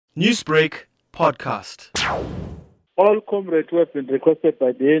Newsbreak podcast. All comrades who have been requested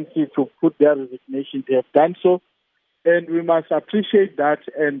by the ANC to put their resignation, they have done so. And we must appreciate that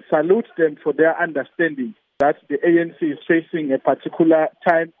and salute them for their understanding that the ANC is facing a particular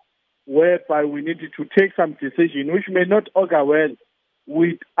time whereby we needed to take some decision, which may not augur well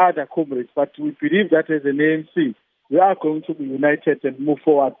with other comrades. But we believe that as an ANC, we are going to be united and move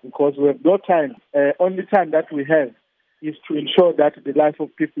forward because we have no time. Only time that we have is to ensure that the life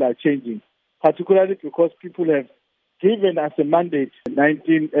of people are changing, particularly because people have given us a mandate in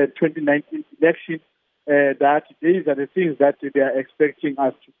 2019 election that these are the things that they are expecting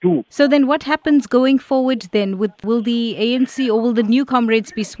us to do. So then what happens going forward then? Will the ANC or will the new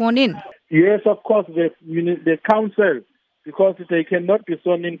comrades be sworn in? Yes, of course, the council, because they cannot be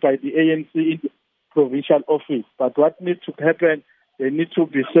sworn in by the ANC in the provincial office. But what needs to happen, they need to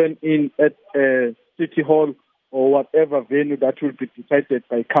be sworn in at City Hall or whatever venue that will be decided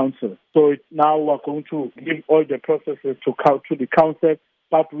by council. So now we're going to give all the processes to the council,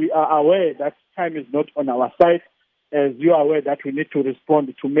 but we are aware that time is not on our side, as you are aware that we need to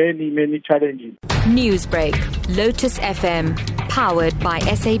respond to many challenges. Newsbreak, Lotus FM, powered by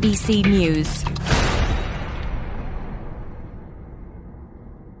SABC News.